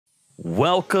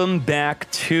Welcome back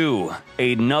to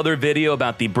another video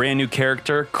about the brand new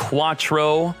character,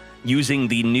 Quattro, using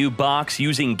the new box,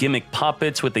 using Gimmick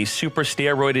puppets with a super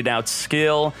steroided out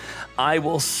skill. I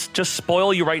will just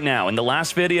spoil you right now. In the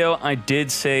last video, I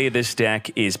did say this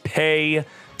deck is pay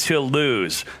to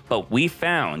lose, but we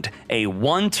found a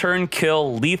one-turn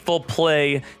kill lethal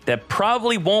play that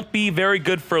probably won't be very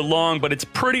good for long, but it's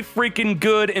pretty freaking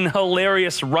good and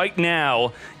hilarious right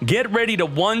now. Get ready to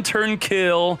one-turn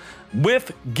kill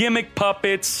with Gimmick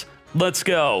puppets. Let's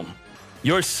go.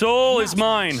 Your soul is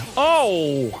mine.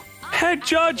 Oh, head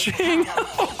judging.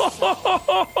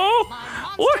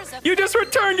 What? You just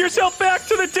returned yourself back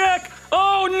to the deck.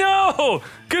 Oh no.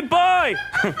 Goodbye.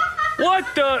 What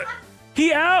the?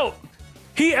 He out.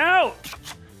 He out.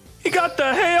 He got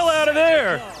the hell out of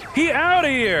there. He out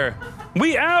of here.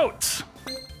 We out.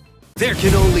 There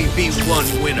can only be one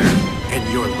winner,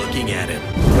 and you're looking at him.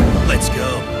 Let's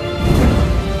go.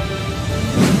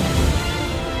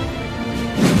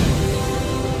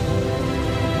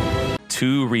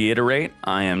 To reiterate,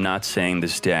 I am not saying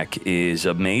this deck is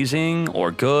amazing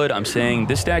or good. I'm saying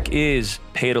this deck is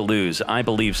pay to lose. I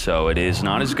believe so. It is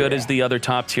not as good as the other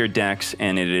top tier decks,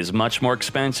 and it is much more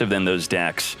expensive than those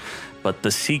decks. But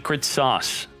the secret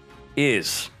sauce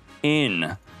is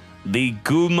in the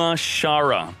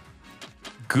Gumashara.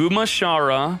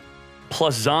 Gumashara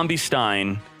plus Zombie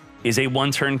Stein is a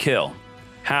one-turn kill.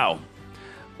 How?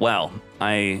 Well,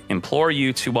 I implore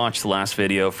you to watch the last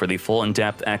video for the full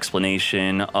in-depth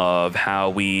explanation of how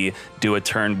we do a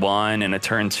turn 1 and a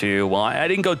turn 2. Well, I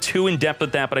didn't go too in-depth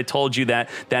with that, but I told you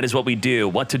that that is what we do,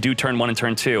 what to do turn 1 and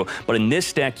turn 2. But in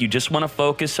this deck, you just want to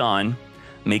focus on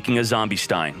making a Zombie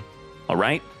Stein, all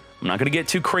right? I'm not going to get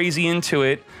too crazy into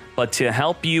it, but to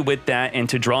help you with that and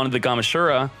to draw into the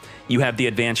Gamashura, you have the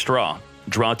advanced draw.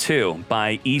 Draw 2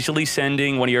 by easily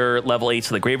sending one of your level 8s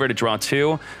to the graveyard to draw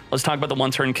 2. Let's talk about the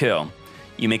one-turn kill.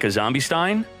 You make a Zombie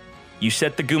Stein, you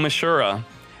set the Gumashura,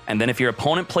 and then if your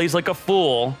opponent plays like a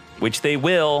fool, which they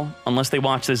will unless they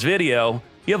watch this video,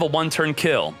 you have a one-turn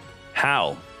kill.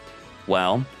 How?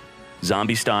 Well,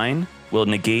 Zombie Stein will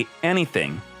negate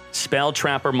anything. Spell,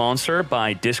 trap, or monster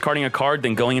by discarding a card,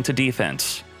 then going into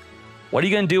defense. What are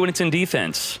you going to do when it's in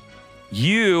defense?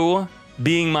 You,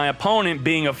 being my opponent,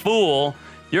 being a fool,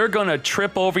 you're going to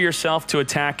trip over yourself to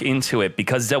attack into it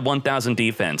because it's at 1,000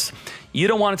 defense. You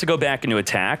don't want it to go back into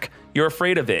attack. You're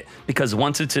afraid of it because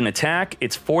once it's in attack,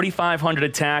 it's 4,500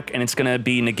 attack and it's going to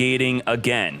be negating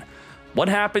again. What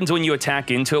happens when you attack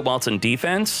into it while it's in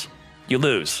defense? You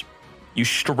lose. You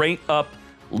straight up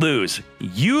lose.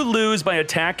 You lose by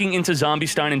attacking into Zombie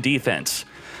Stein in defense.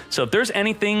 So if there's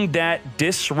anything that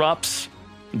disrupts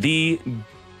the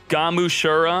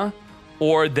Gamashura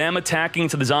or them attacking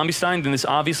to the Zombie Stein, then this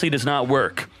obviously does not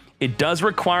work. It does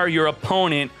require your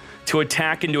opponent to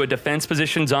attack into a defense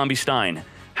position Zombie Stein.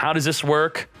 How does this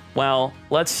work? Well,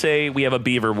 let's say we have a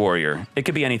Beaver Warrior. It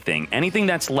could be anything. Anything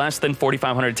that's less than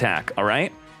 4,500 attack, all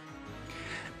right?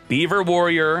 Beaver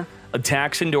Warrior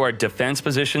attacks into our defense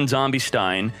position Zombie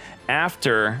Stein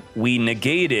after we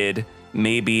negated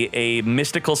maybe a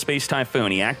Mystical Space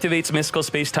Typhoon. He activates Mystical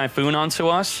Space Typhoon onto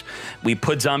us. We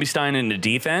put Zombie Stein into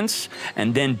defense,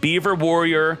 and then Beaver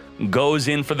Warrior goes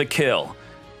in for the kill.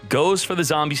 Goes for the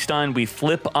Zombie Stein. We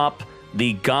flip up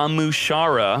the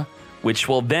Gamashura, which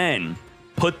will then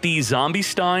put the Zombie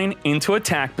Stein into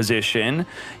attack position.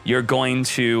 You're going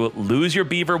to lose your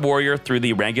Beaver Warrior through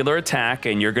the regular attack,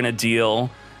 and you're going to deal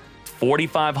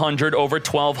 4,500 over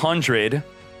 1,200.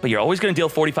 But you're always going to deal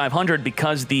 4,500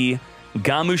 because the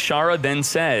Gamashura then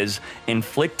says,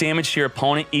 inflict damage to your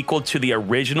opponent equal to the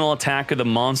original attack of the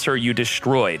monster you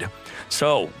destroyed.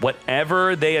 So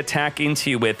whatever they attack into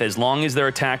you with, as long as they're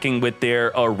attacking with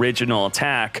their original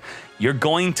attack, you're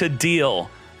going to deal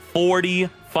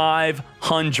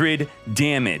 4,500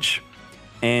 damage.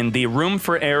 And the room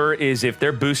for error is if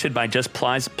they're boosted by just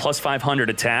plus 500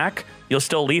 attack, you'll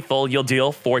still lethal, you'll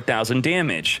deal 4,000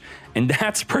 damage. And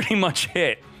that's pretty much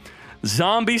it.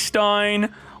 Zombie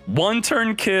Stein,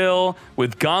 one-turn kill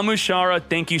with Gamashura.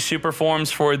 Thank you,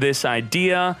 Superforms, for this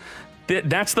idea.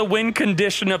 That's the win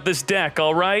condition of this deck,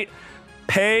 all right?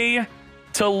 Pay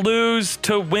to lose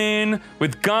to win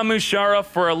with Gamashura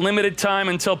for a limited time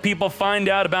until people find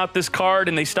out about this card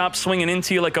and they stop swinging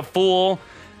into you like a fool.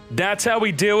 That's how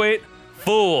we do it,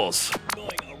 fools.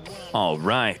 All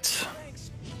right.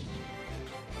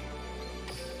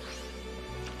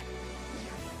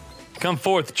 Come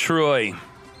forth, Troy.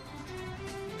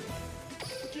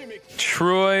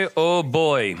 Troy, oh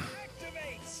boy.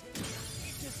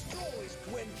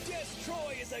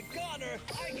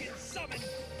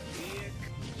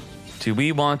 Do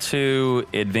we want to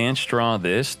advance draw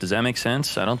this? Does that make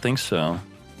sense? I don't think so.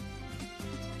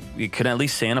 We could at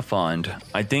least Santa Fund.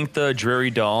 I think the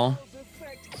Dreary Doll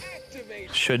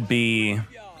should be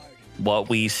what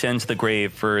we send to the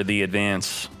grave for the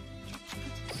advance.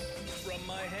 From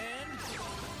my hand,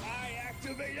 I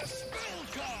activate a spell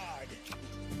card.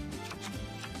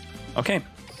 Okay.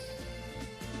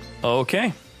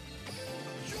 Okay.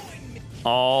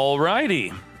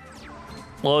 Alrighty.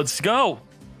 Let's go.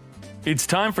 It's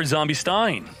time for Zombie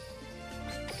Stein.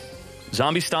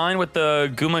 Zombie Stein with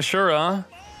the Gumashura.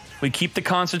 We keep the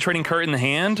concentrating curtain in the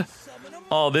hand.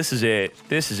 Oh, this is it.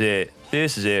 This is it.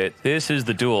 This is it. This is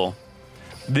the duel.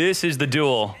 This is the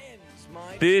duel.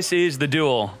 This is the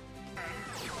duel.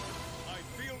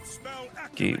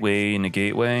 Gateway in a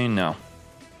gateway? No.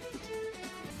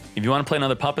 If you want to play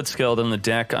another puppet skill, then the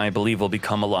deck, I believe, will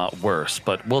become a lot worse.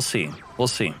 But we'll see. We'll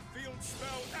see.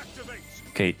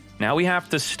 Okay, now we have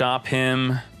to stop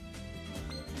him.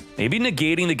 Maybe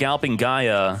negating the Galloping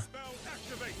Gaia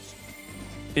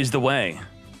is the way.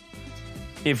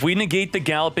 If we negate the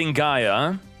Galloping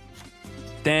Gaia,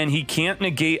 then he can't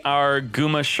negate our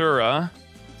Gumashura,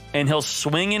 and he'll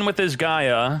swing in with his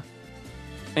Gaia,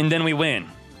 and then we win.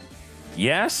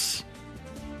 Yes?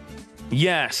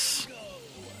 Yes.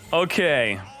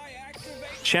 Okay.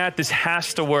 Chat, this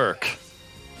has to work.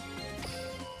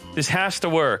 This has to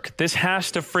work. This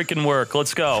has to freaking work.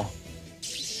 Let's go.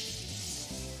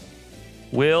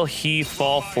 Will he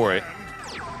fall for it?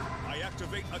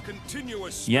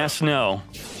 Yes, no.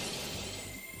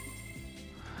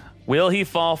 Will he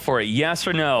fall for it? Yes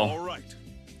or no?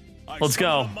 Let's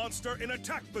go.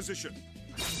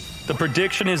 The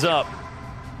prediction is up.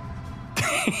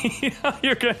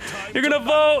 You're gonna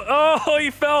vote. Oh,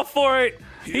 he fell for it.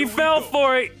 He fell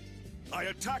for it.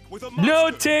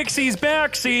 No takesies,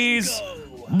 backsies.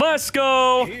 Let's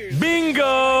go.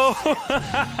 Bingo.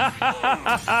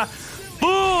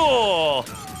 Fool.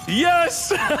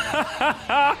 Yes.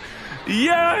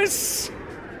 Yes.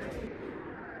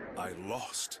 I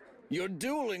lost. Your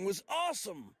dueling was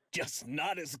awesome. Just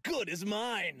not as good as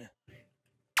mine.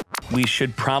 We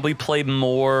should probably play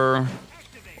more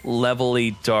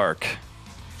levelly dark.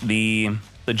 The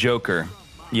Joker.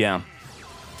 Yeah.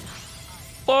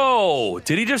 Whoa!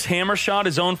 Did he just hammer shot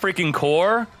his own freaking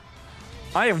core?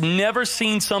 I have never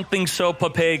seen something so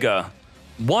Papega.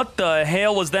 What the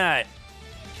hell was that?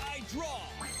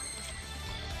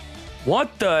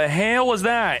 What the hell was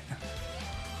that?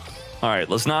 All right,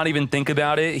 let's not even think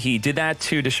about it. He did that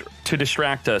to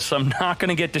distract us, so I'm not going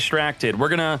to get distracted. We're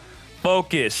going to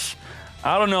focus.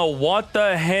 I don't know what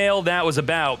the hell that was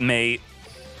about, mate.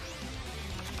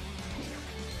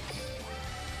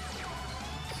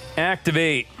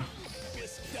 Activate.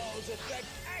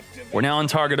 We're now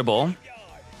untargetable.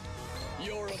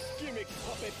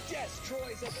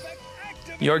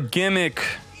 Your gimmick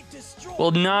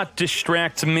will not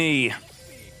distract me.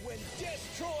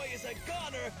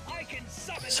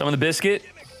 Summon the biscuit.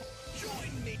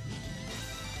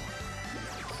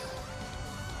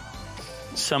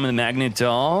 Summon the magnet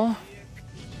doll.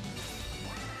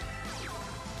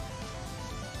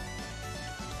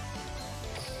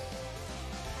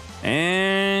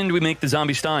 And we make the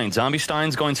Zombie Stein. Zombie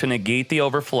Stein's going to negate the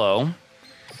overflow.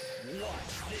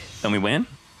 Then we win.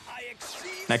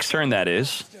 Next turn, that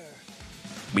is.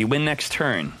 We win next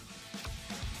turn.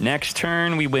 Next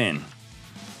turn, we win.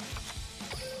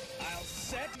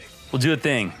 We'll do a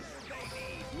thing.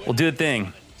 We'll do a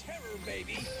thing.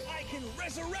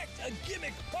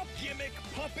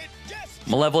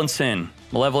 Malevolent Sin.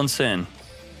 Malevolent Sin.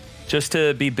 Just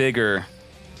to be bigger.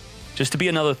 Just to be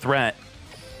another threat.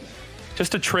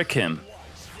 Just to trick him.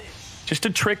 Just to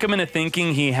trick him into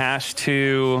thinking he has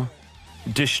to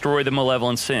destroy the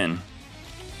Malevolent Sin.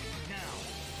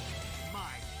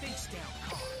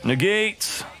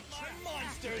 Negate.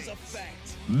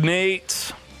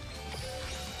 Mate.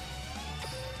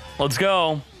 Let's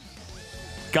go.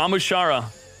 Gamushara.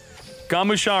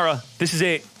 Gamushara. This is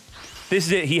it. This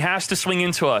is it. He has to swing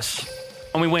into us.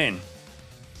 And we win.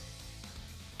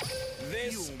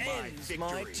 This ends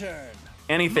my turn.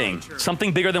 Anything.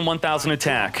 Something bigger than 1,000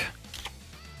 attack.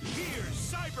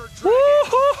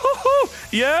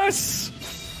 Yes!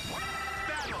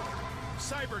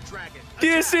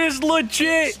 This is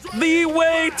legit the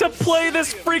way to play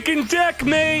this freaking deck,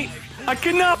 mate! I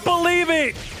cannot believe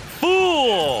it!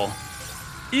 Fool!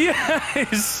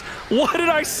 Yes! What did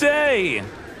I say?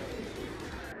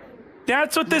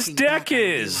 That's what this deck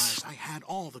is! I had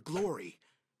all the glory,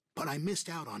 but I missed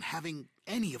out on having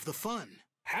any of the fun.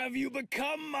 Have you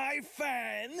become my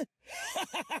fan?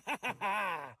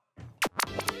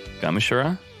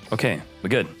 Gamashura? Okay, we're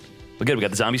good. We're good. We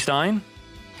got the Zombie Stein.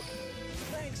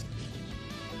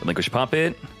 Relinquish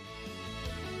Puppet.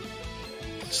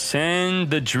 Send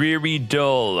the Dreary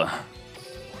Duel.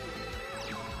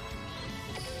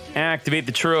 Activate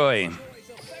the Troy.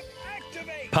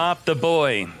 Pop the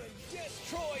boy.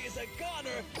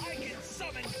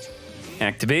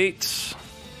 Activate.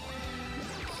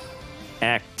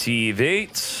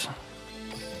 Activate.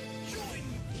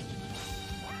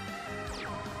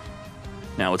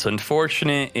 Now, what's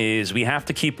unfortunate is we have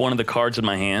to keep one of the cards in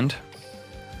my hand.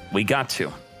 We got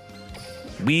to.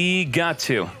 We got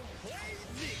to.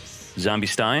 Zombie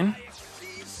Stein.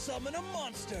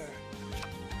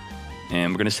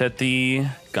 And we're going to set the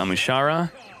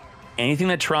Gamushara. Anything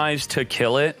that tries to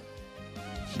kill it,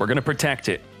 we're going to protect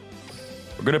it.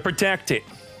 We're going to protect it.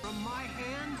 From my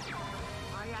hand,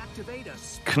 I activate a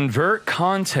Convert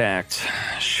contact.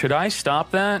 Should I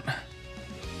stop that?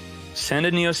 Send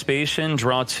a Neospatian,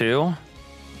 draw 2.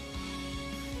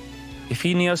 If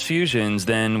he Neos Fusions,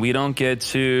 then we don't get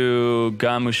to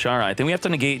Gamushara. I think we have to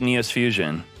negate Neos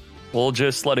Fusion. We'll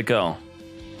just let it go.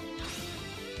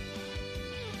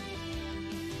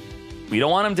 We don't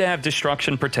want him to have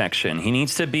destruction protection. He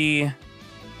needs to be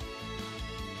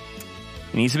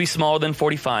smaller than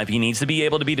 45. He needs to be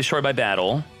able to be destroyed by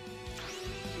battle.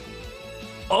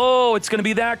 Oh, it's going to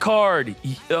be that card.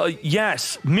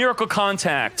 Yes, Miracle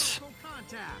Contact.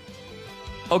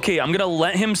 Okay, I'm going to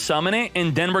let him summon it,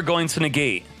 and then we're going to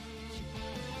negate.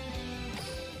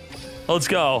 Let's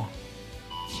go.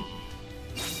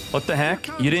 What the heck?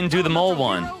 You didn't do the mole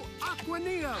one.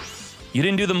 You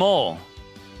didn't do the mole.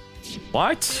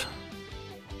 What?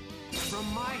 From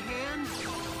my hand,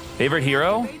 Favorite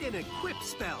hero? activate an equip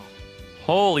spell.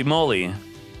 Holy moly.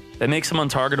 That makes him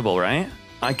untargetable, right?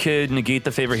 I could negate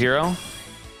the favorite hero.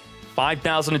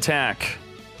 5,000 attack.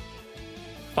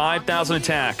 5,000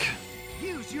 attack.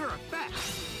 Use your effect.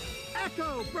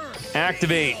 Echo burst.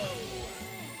 Activate.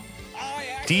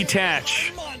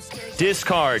 Detach.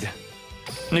 Discard.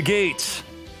 Negate.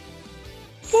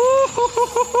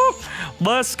 Woo-hoo-hoo-hoo-hoo.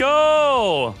 Let's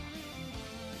go.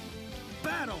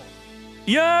 Battle.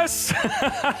 Yes.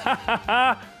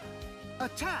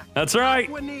 Attack. That's right.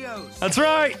 Aquaneos. That's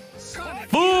right. Sonic.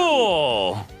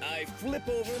 Fool. I flip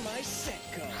over my set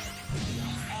card.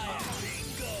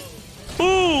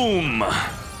 Boom.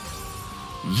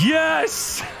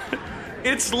 Yes.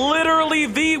 It's literally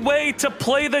the way to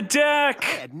play the I deck.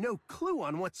 had no clue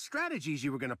on what strategies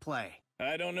you were gonna play.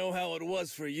 I don't know how it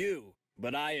was for you,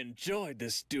 but I enjoyed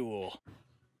this duel.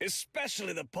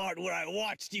 Especially the part where I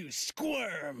watched you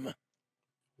squirm.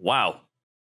 Wow.